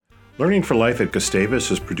Learning for Life at Gustavus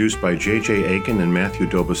is produced by J.J. Aiken and Matthew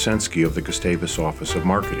Dobosensky of the Gustavus Office of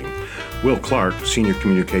Marketing. Will Clark, Senior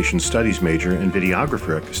Communication Studies major and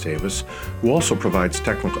videographer at Gustavus, who also provides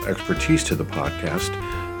technical expertise to the podcast,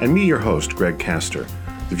 and me, your host, Greg Castor.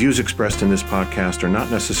 The views expressed in this podcast are not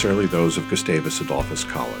necessarily those of Gustavus Adolphus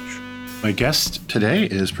College. My guest today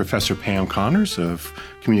is Professor Pam Connors of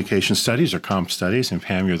Communication Studies or Comp Studies. And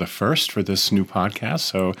Pam, you're the first for this new podcast,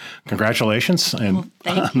 so congratulations on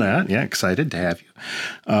that. Yeah, excited to have you.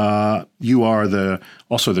 You are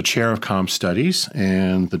also the chair of Comp Studies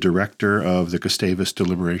and the director of the Gustavus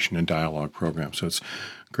Deliberation and Dialogue program. So it's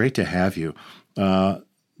great to have you. The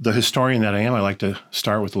historian that I am, I like to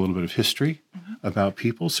start with a little bit of history about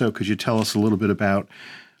people. So could you tell us a little bit about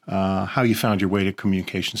how you found your way to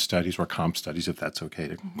communication studies or comp studies, if that's okay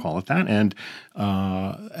to call it that, and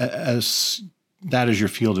as that is your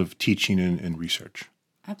field of teaching and research?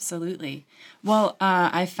 Absolutely. Well,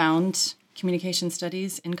 I found communication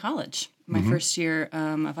studies in college. My first year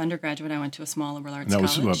of undergraduate, I went to a small liberal arts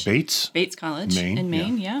college. That was Bates? Bates College in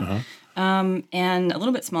Maine, yeah. Uh-huh. And a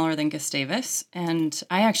little bit smaller than Gustavus. And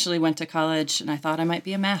I actually went to college and I thought I might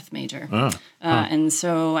be a math major. And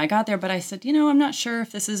so I got there, but I said, I'm not sure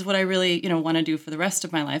if this is what I really, want to do for the rest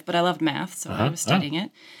of my life. But I loved math, so I was studying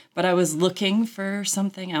it. But I was looking for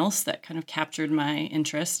something else that kind of captured my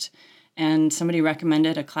interest. And somebody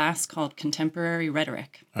recommended a class called Contemporary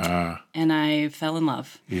Rhetoric. And I fell in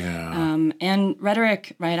love. Yeah. And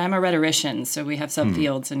rhetoric, right, I'm a rhetorician, so we have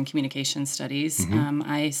subfields in communication studies.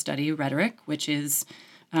 I study rhetoric, which is,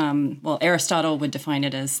 Aristotle would define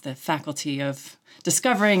it as the faculty of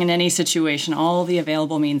discovering in any situation all the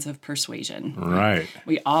available means of persuasion. Right.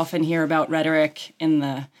 We often hear about rhetoric in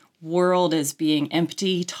the world as being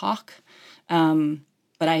empty talk.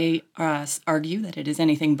 But I argue that it is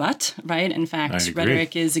anything but, right? In fact,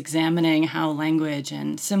 rhetoric is examining how language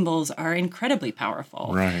and symbols are incredibly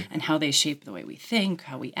powerful, right, and how they shape the way we think,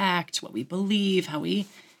 how we act, what we believe, how we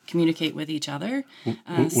communicate with each other.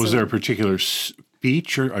 Was there a particular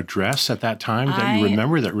speech or address at that time that you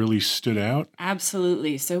remember that really stood out?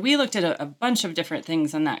 Absolutely. So we looked at a bunch of different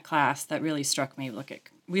things in that class that really struck me.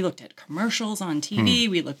 We looked at commercials on TV.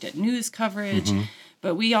 We looked at news coverage.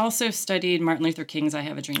 But we also studied Martin Luther King's "I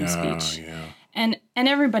Have a Dream" speech. Yeah. And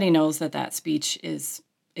everybody knows that speech is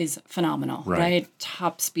phenomenal, right?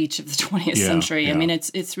 Top speech of the 20th century. Yeah. I mean,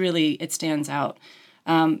 it's really, it stands out.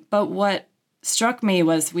 But what struck me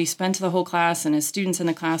was we spent the whole class, and as students in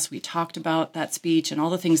the class, we talked about that speech and all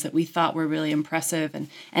the things that we thought were really impressive and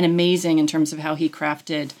amazing in terms of how he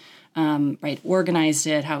crafted, organized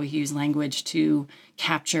it, how he used language to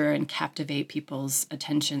capture and captivate people's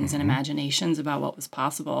attentions and imaginations about what was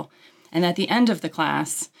possible. And at the end of the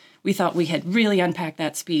class, we thought we had really unpacked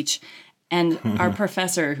that speech. And our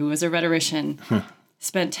professor, who was a rhetorician,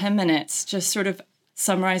 spent 10 minutes just sort of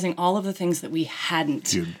summarizing all of the things that we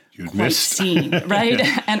hadn't quite seen, right?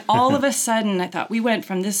 Yeah. And all of a sudden, I thought we went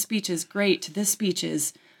from this speech is great to this speech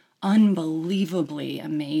is unbelievably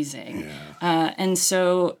amazing. Yeah. And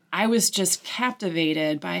so I was just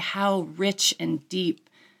captivated by how rich and deep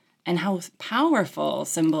and how powerful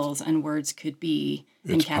symbols and words could be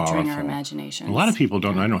in capturing our imaginations. A lot of people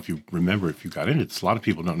don't, I don't know if you remember, if you got into this, a lot of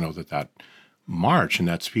people don't know that march and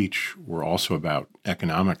that speech were also about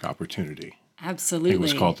economic opportunity. Absolutely. It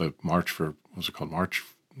was called the March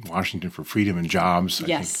Washington for Freedom and Jobs,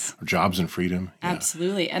 yes. I think, or Jobs and Freedom. Yeah.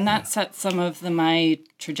 Absolutely. And that set some of my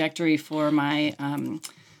trajectory for my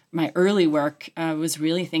my early work. Was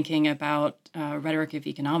really thinking about rhetoric of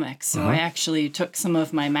economics. So I actually took some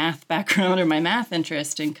of my math background or my math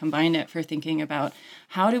interest and combined it for thinking about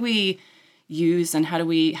how do we use and how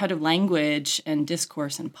do language and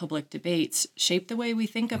discourse and public debates shape the way we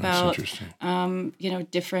think about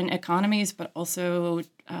different economies, but also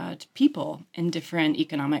people in different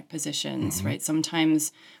economic positions, right?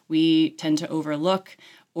 Sometimes we tend to overlook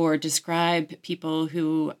or describe people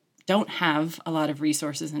who don't have a lot of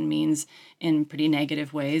resources and means in pretty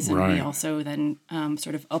negative ways. And we also then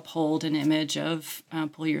sort of uphold an image of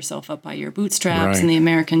pull yourself up by your bootstraps and the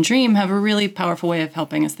American dream have a really powerful way of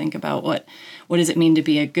helping us think about what does it mean to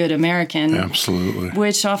be a good American. Absolutely.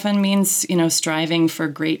 Which often means, striving for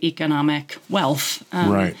great economic wealth.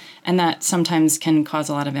 And that sometimes can cause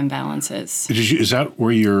a lot of imbalances. Is that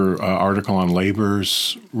where your article on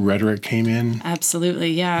labor's rhetoric came in?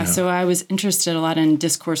 Absolutely, yeah. So I was interested a lot in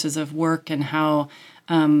discourses of work and how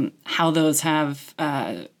those have,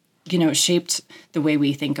 shaped the way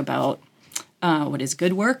we think about what is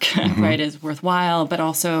good work, right, is worthwhile, but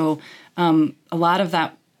also a lot of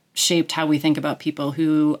that shaped how we think about people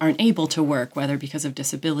who aren't able to work, whether because of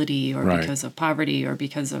disability or because of poverty or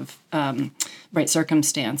because of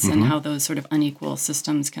circumstance, and how those sort of unequal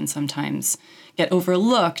systems can sometimes get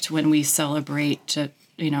overlooked when we celebrate,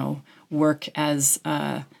 work as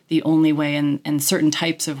the only way, and certain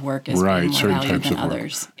types of work as being more valued than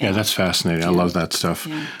others. Yeah, that's fascinating. I love that stuff.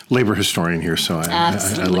 Yeah. Labor historian here, so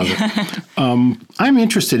I love it. I'm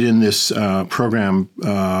interested in this program,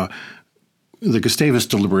 the Gustavus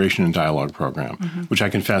Deliberation and Dialogue Program, which I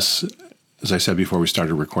confess, as I said before we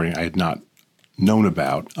started recording, I had not known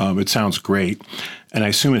about. It sounds great, and I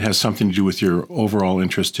assume it has something to do with your overall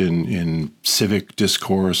interest in civic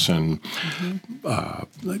discourse and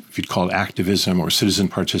if you'd call it activism or citizen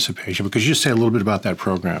participation. Because you just say a little bit about that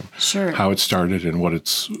program, sure, how it started and what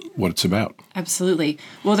it's about. Absolutely.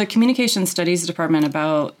 Well, the Communication Studies Department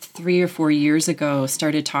about 3 or 4 years ago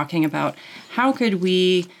started talking about how could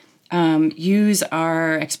we use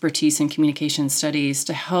our expertise in communication studies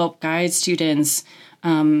to help guide students.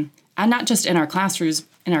 And not just in our classes,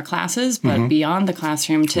 but beyond the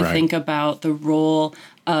classroom, to think about the role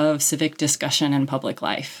of civic discussion in public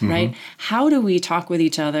life, right? How do we talk with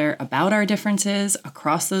each other about our differences,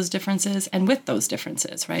 across those differences, and with those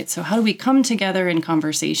differences, right? So how do we come together in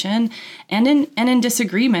conversation and in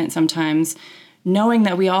disagreement sometimes, knowing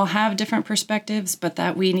that we all have different perspectives, but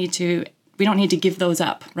that we don't need to give those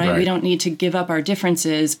up, right? We don't need to give up our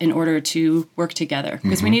differences in order to work together,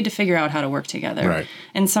 because we need to figure out how to work together. Right.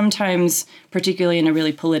 And sometimes, particularly in a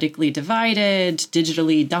really politically divided,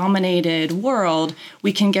 digitally dominated world,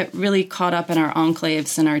 we can get really caught up in our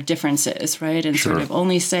enclaves and our differences, right? And sort of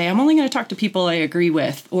only say, I'm only going to talk to people I agree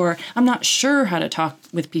with, or I'm not sure how to talk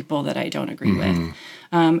with people that I don't agree with.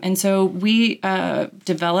 And so we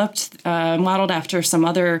developed, modeled after some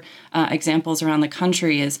other examples around the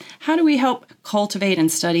country, is how do we help cultivate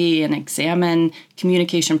and study and examine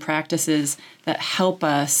communication practices that help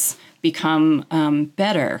us become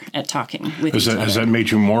better at talking with each other. Has that made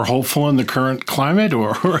you more hopeful in the current climate,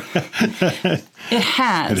 or? It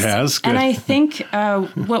has. It has? Good. And I think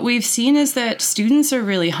what we've seen is that students are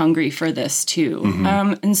really hungry for this too.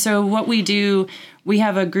 And so what we do, we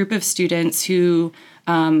have a group of students who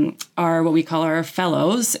are what we call our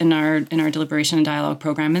fellows in our deliberation and dialogue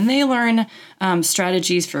program, and they learn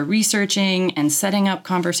strategies for researching and setting up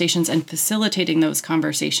conversations and facilitating those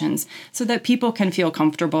conversations so that people can feel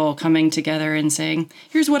comfortable coming together and saying,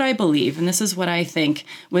 here's what I believe and this is what I think,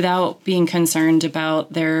 without being concerned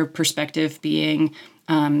about their perspective being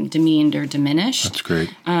demeaned or diminished. That's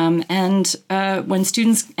great. And when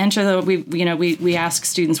students enter, we ask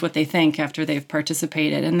students what they think after they've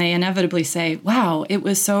participated, and they inevitably say, "Wow, it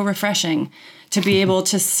was so refreshing to be able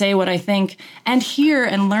to say what I think and hear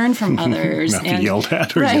and learn from others." Not be yelled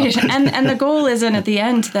at, or right? And the goal isn't at the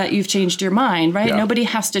end that you've changed your mind, right? Yeah. Nobody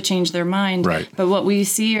has to change their mind. Right. But what we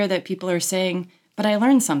see are that people are saying, but I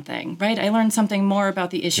learned something, right? I learned something more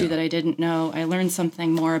about the issue that I didn't know. I learned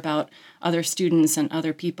something more about other students and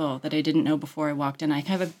other people that I didn't know before I walked in. I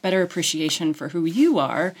have a better appreciation for who you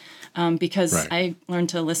are because I learned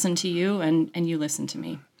to listen to you and you listen to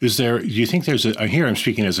me. Do you think there's here I'm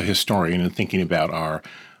speaking as a historian and thinking about our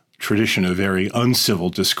tradition of very uncivil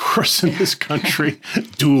discourse in this country,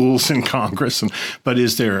 duels in Congress, but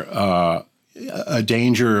is there a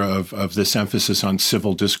danger of this emphasis on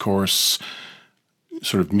civil discourse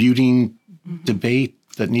sort of muting debate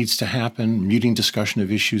that needs to happen, muting discussion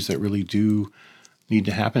of issues that really do need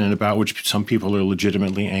to happen and about which some people are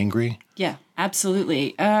legitimately angry? Yeah,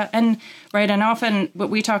 absolutely. And often what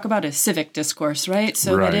we talk about is civic discourse, right?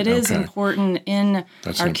 So that it is important in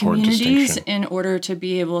our communities in order to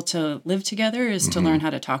be able to live together is to learn how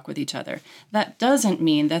to talk with each other. That doesn't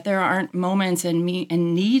mean that there aren't moments and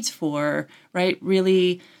needs for,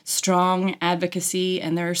 really strong advocacy.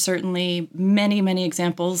 And there are certainly many, many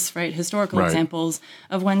examples, historical examples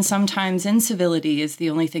of when sometimes incivility is the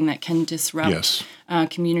only thing that can disrupt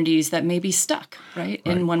communities that may be stuck,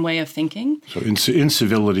 in one way of thinking. So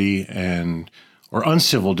incivility or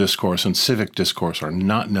uncivil discourse and civic discourse are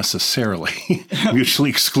not necessarily mutually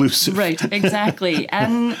exclusive. Right, exactly.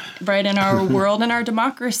 And in our world and our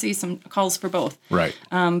democracy, some calls for both. Right.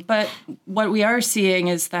 But what we are seeing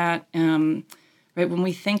is that when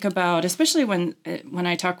we think about, especially when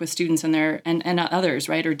I talk with students and others,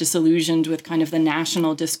 are disillusioned with kind of the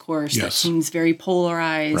national discourse that seems very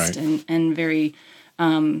polarized and very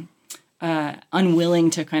unwilling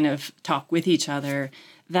to kind of talk with each other,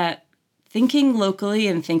 that thinking locally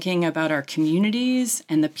and thinking about our communities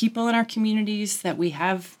and the people in our communities that we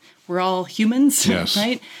have. We're all humans, yes.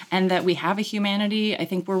 right? And that we have a humanity. I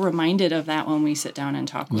think we're reminded of that when we sit down and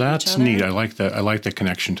talk with each other. That's neat. I like that. I like the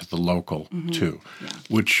connection to the local too,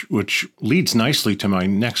 which leads nicely to my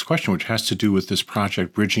next question, which has to do with this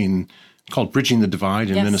project called Bridging the Divide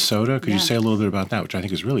in Minnesota. Could you say a little bit about that, which I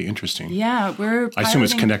think is really interesting? Yeah, I assume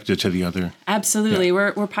it's connected to the other. Absolutely.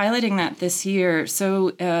 Yeah. We're piloting that this year.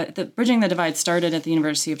 So the Bridging the Divide started at the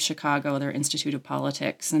University of Chicago, their Institute of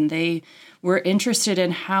Politics, and they were interested in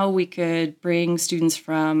how we could bring students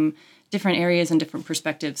from different areas and different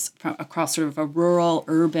perspectives across sort of a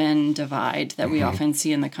rural-urban divide that we often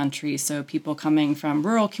see in the country. So people coming from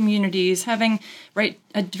rural communities having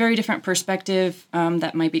a very different perspective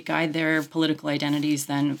that might guide their political identities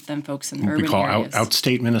than folks in the urban areas. We call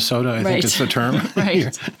outstate Minnesota, I think is the term.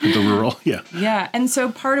 Right. The rural, yeah. Yeah, and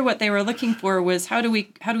so part of what they were looking for was how do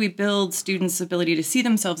we build students' ability to see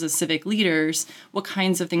themselves as civic leaders? What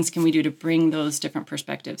kinds of things can we do to bring those different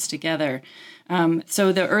perspectives together?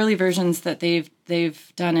 So the early versions that they've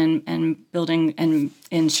done and building and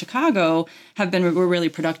in Chicago were really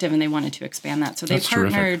productive, and they wanted to expand that. So they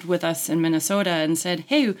partnered with us in Minnesota and said,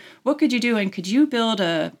 "Hey, what could you do? And could you build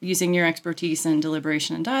using your expertise in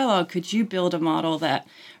deliberation and dialogue? Could you build a model that,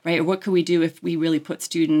 right? Or what could we do if we really put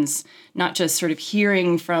students not just sort of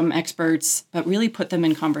hearing from experts, but really put them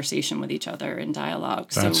in conversation with each other in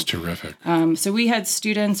dialogue?" That's terrific. So we had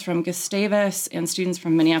students from Gustavus and students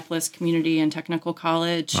from Minneapolis Community and Technical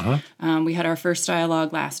College. We had our first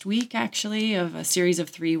dialogue last week, actually, of a series of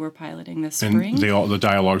 3 we're piloting this spring. And the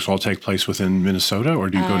dialogues all take place within Minnesota, or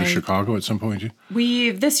do you go to Chicago at some point?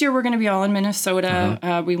 This year we're going to be all in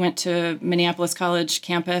Minnesota. We went to Minneapolis College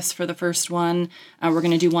campus for the first one. We're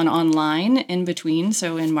going to do one online in between,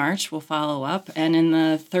 so in March we'll follow up, and in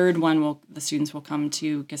the third one the students will come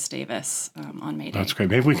to Gustavus on May Day. That's great.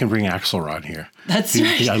 Maybe we can bring Axelrod here. That's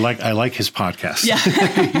right. I like his podcast. Yeah.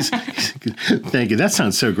 Thank you. That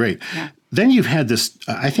sounds so great. Yeah. Then you've had this,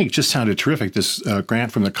 I think just sounded terrific, this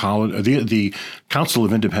grant from the college, the Council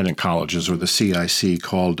of Independent Colleges, or the CIC,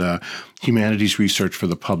 called Humanities Research for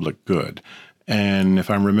the Public Good. And if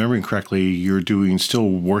I'm remembering correctly, you're still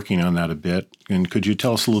working on that a bit. And could you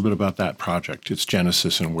tell us a little bit about that project, its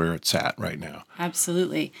genesis and where it's at right now?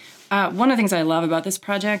 Absolutely. One of the things I love about this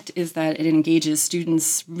project is that it engages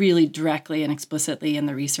students really directly and explicitly in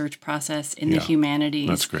the research process in the humanities.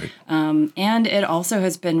 That's great. And it also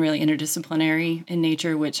has been really interdisciplinary in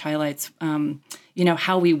nature, which highlights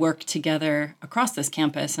how we work together across this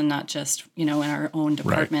campus and not just, in our own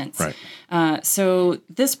departments. Right. So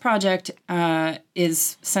this project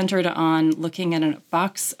is centered on looking at an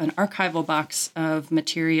archival box of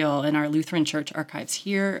material in our Lutheran Church archives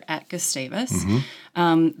here at Gustavus.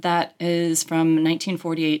 That is from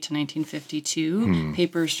 1948 to 1952,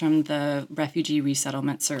 papers from the Refugee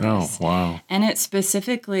Resettlement Service. Oh, wow. And it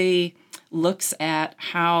specifically looks at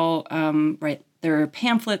how, there are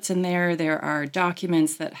pamphlets in there. There are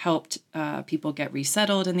documents that helped people get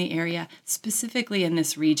resettled in the area, specifically in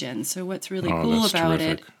this region. So what's really cool about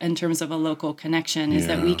it in terms of a local connection is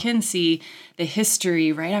that we can see the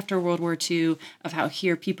history right after World War II of how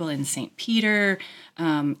here people in St. Peter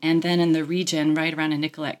and then in the region right around in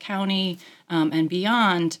Nicollet County and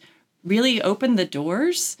beyond really opened the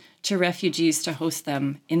doors to refugees to host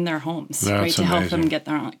them in their homes, to help them get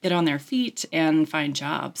on their feet and find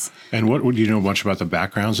jobs. And what would you know much about the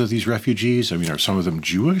backgrounds of these refugees? I mean, are some of them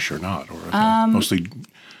Jewish or not, or are they mostly?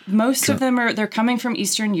 Most of them they're coming from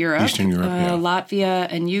Eastern Europe. Latvia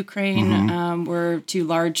and Ukraine were 2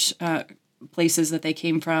 large places that they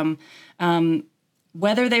came from.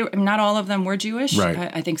 Whether not all of them were Jewish.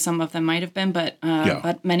 Right. I think some of them might have been, but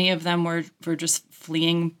many of them were just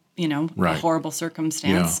fleeing a horrible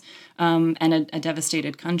circumstance and a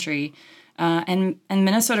devastated country. And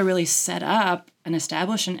Minnesota really set up and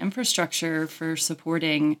established an infrastructure for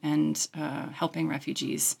supporting and helping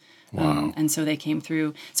refugees. Wow. And so they came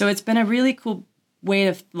through. So it's been a really cool way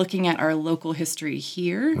of looking at our local history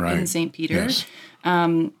here in St. Peter. Yes.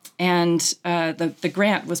 And the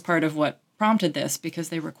grant was part of what prompted this, because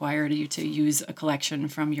they required you to use a collection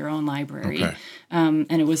from your own library. Okay. And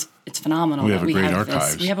it's phenomenal. We have great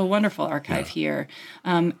archives. We have a wonderful archive here.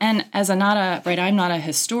 And as I'm not a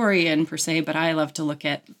historian per se, but I love to look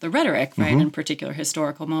at the rhetoric, in particular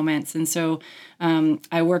historical moments. And so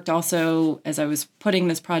I worked also, as I was putting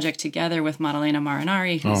this project together, with Maddalena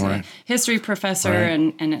Marinari, who's a history professor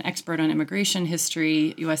and an expert on immigration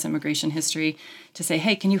history, U.S. immigration history, to say,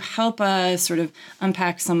 hey, can you help us sort of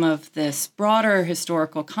unpack some of this broader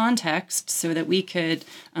historical context so that we could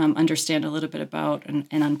understand a little bit about and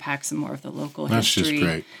unpack some more of the local history. That's just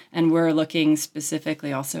great. And we're looking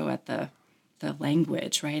specifically also at the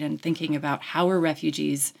language, right? And thinking about how are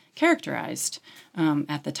refugees characterized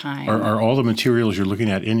at the time. Are all the materials you're looking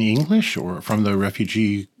at in English or from the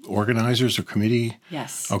refugee organizers or committee?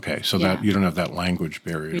 Yes. Okay, so that you don't have that language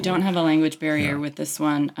barrier. We don't have a language barrier with this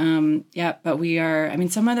one. But we are, I mean,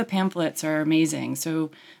 some of the pamphlets are amazing.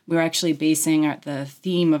 So we're actually basing the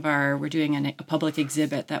theme of we're doing a public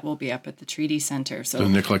exhibit that will be up at the Treaty Center. So the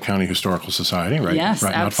Nicolet County Historical Society, right? Yes,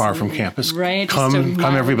 right, not far from campus. Right. Come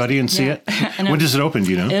everybody and see it. When does it open,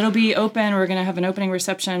 do you know? It'll be open. We're going to have an opening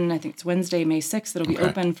reception. I think it's Wednesday, May 6th. It'll be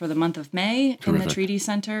open for the month of May in the Treaty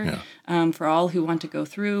Center for all who want to go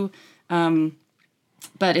through.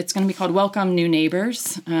 But it's going to be called Welcome New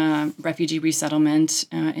Neighbors, Refugee Resettlement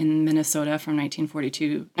in Minnesota from 1948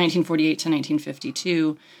 to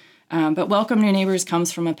 1952. But Welcome New Neighbors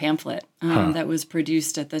comes from a pamphlet that was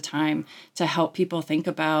produced at the time to help people think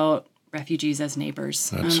about refugees as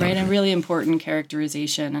neighbors, right? A really important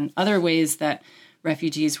characterization. And other ways that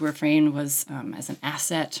refugees were framed was as an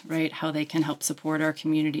asset, right? How they can help support our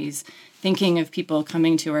communities. Thinking of people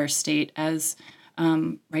coming to our state as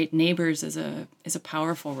neighbors is a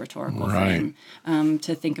powerful rhetorical frame.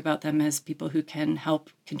 To think about them as people who can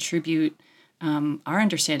help contribute our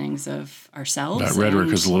understandings of ourselves. That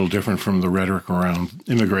rhetoric is a little different from the rhetoric around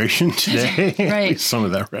immigration today. Right. Some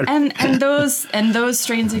of that rhetoric. And those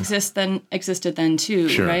strains existed then too,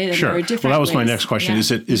 Sure, right? And sure. there were different Well, that was ways. my next question.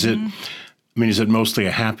 Yeah. Is it? I mean, is it mostly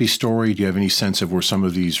a happy story? Do you have any sense of where some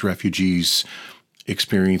of these refugees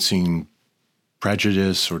experiencing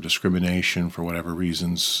prejudice or discrimination for whatever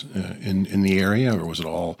reasons in the area, or was it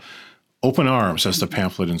all open arms as the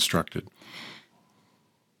pamphlet instructed?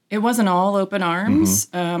 It wasn't all open arms.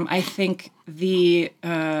 I think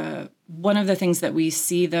one of the things that we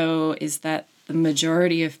see, though, is that the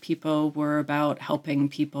majority of people were about helping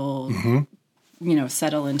people,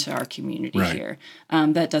 settle into our community here.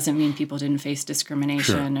 That doesn't mean people didn't face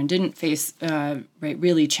discrimination and didn't face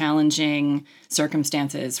really challenging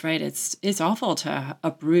circumstances. Right? It's awful to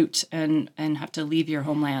uproot and have to leave your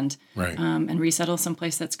homeland and resettle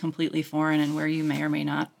someplace that's completely foreign and where you may or may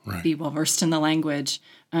not be well versed in the language.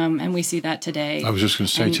 And we see that today. I was just going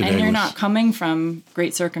to say today. And you're not coming from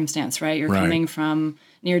great circumstance, right? You're coming from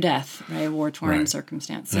near death, right? War-torn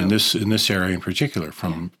circumstance. So, and in this area in particular,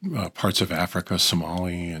 from parts of Africa,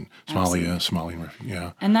 Somalia,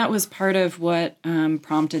 And that was part of what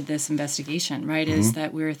prompted this investigation, right? Is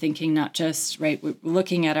that we're thinking not just, we're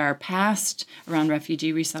looking at our past around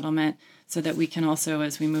refugee resettlement, so that we can also,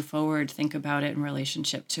 as we move forward, think about it in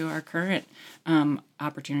relationship to our current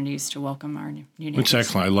opportunities to welcome our new neighbors. It's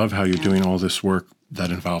excellent. I love how you're doing all this work that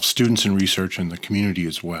involves students and research and the community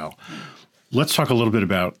as well. Let's talk a little bit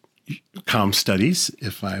about comm studies,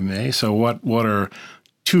 if I may. So what are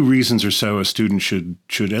 2 reasons or so a student should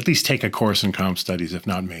at least take a course in comm studies, if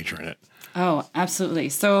not major in it? Oh, absolutely.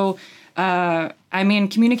 So,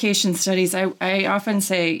 communication studies, I often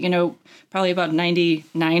say, probably about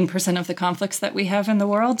 99% of the conflicts that we have in the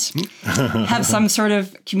world have some sort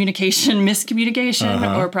of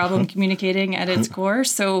miscommunication or problem communicating at its core.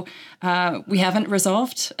 So we haven't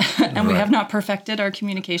resolved and we have not perfected our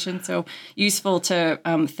communication. So useful to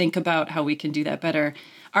think about how we can do that better.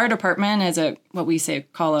 Our department has what we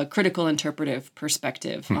call a critical interpretive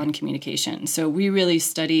perspective on communication. So we really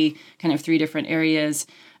study kind of 3 different areas.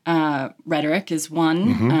 Rhetoric is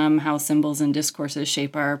one, how symbols and discourses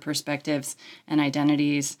shape our perspectives and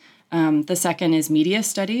identities. The second is media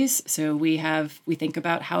studies. So we think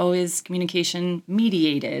about how is communication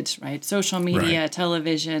mediated, right? Social media,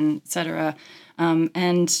 television, et cetera.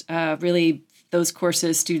 Really those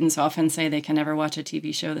courses, students often say they can never watch a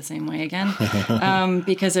TV show the same way again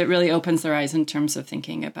because it really opens their eyes in terms of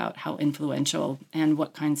thinking about how influential and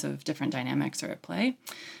what kinds of different dynamics are at play.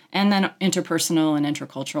 And then interpersonal and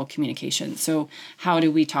intercultural communication. So how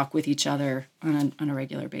do we talk with each other on a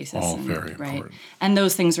regular basis? All very important. And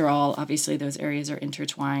those things are all, obviously, those areas are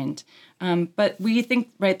intertwined. But we think,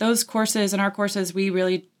 those courses, in our courses, we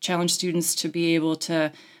really challenge students to be able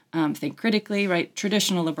to think critically,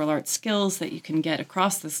 traditional liberal arts skills that you can get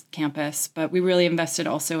across this campus, but we really invested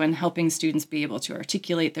also in helping students be able to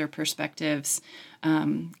articulate their perspectives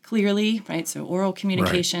clearly, right? So oral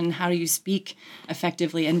communication, how do you speak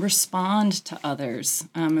effectively and respond to others,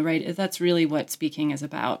 right? That's really what speaking is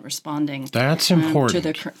about, responding. That's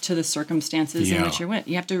important. To the circumstances in which you're in.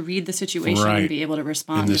 You have to read the situation and be able to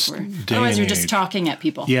respond. Otherwise, you're just talking at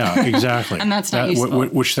people. Yeah, exactly. And that's not useful.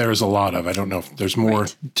 Which there is a lot of. I don't know if there's more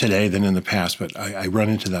today than in the past, but I run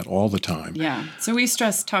into that all the time. Yeah. So we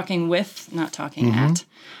stress talking with, not talking at.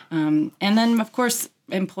 And then, of course,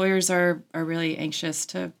 employers are really anxious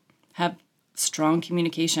to have strong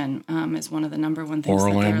communication is one of the number one things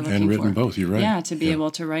oral that they're looking and written for. Both. You're right. Yeah, to be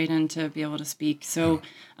able to write and to be able to speak. So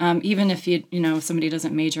even if somebody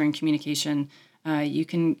doesn't major in communication, you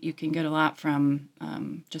can get a lot from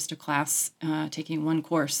just a class, taking one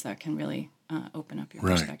course that can really open up your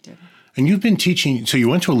perspective. And you've been teaching, so you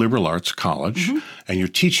went to a liberal arts college, and you're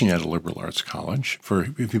teaching at a liberal arts college.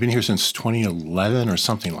 You've been here since 2011 or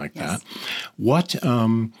something like that. What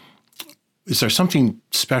is there something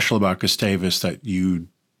special about Gustavus that you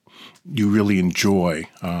really enjoy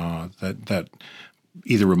that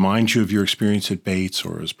either reminds you of your experience at Bates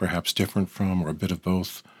or is perhaps different from, or a bit of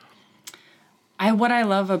both? What I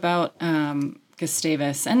love about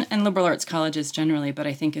Gustavus and liberal arts colleges generally, but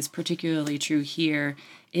I think is particularly true here,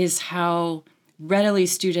 is how readily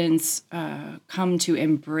students come to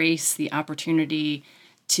embrace the opportunity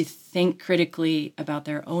to think critically about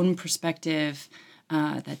their own perspective.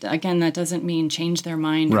 That doesn't mean change their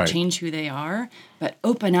mind or change who they are, but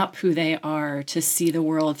open up who they are to see the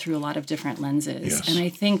world through a lot of different lenses. Yes. And I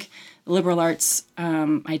think the liberal arts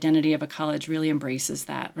identity of a college really embraces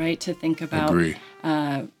that, right? To think about who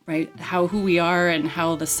we are and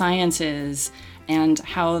how the sciences and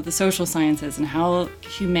how the social sciences and how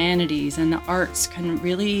humanities and the arts can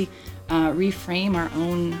really reframe our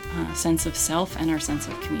own sense of self and our sense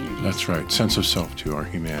of community. That's right. Sense of self to our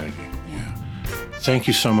humanity. Yeah. Thank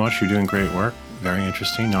you so much. You're doing great work. Very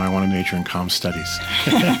interesting. Now I want to major in comm studies.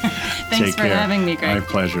 Thanks for having me, Greg. My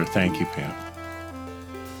pleasure. Thank you, Pam.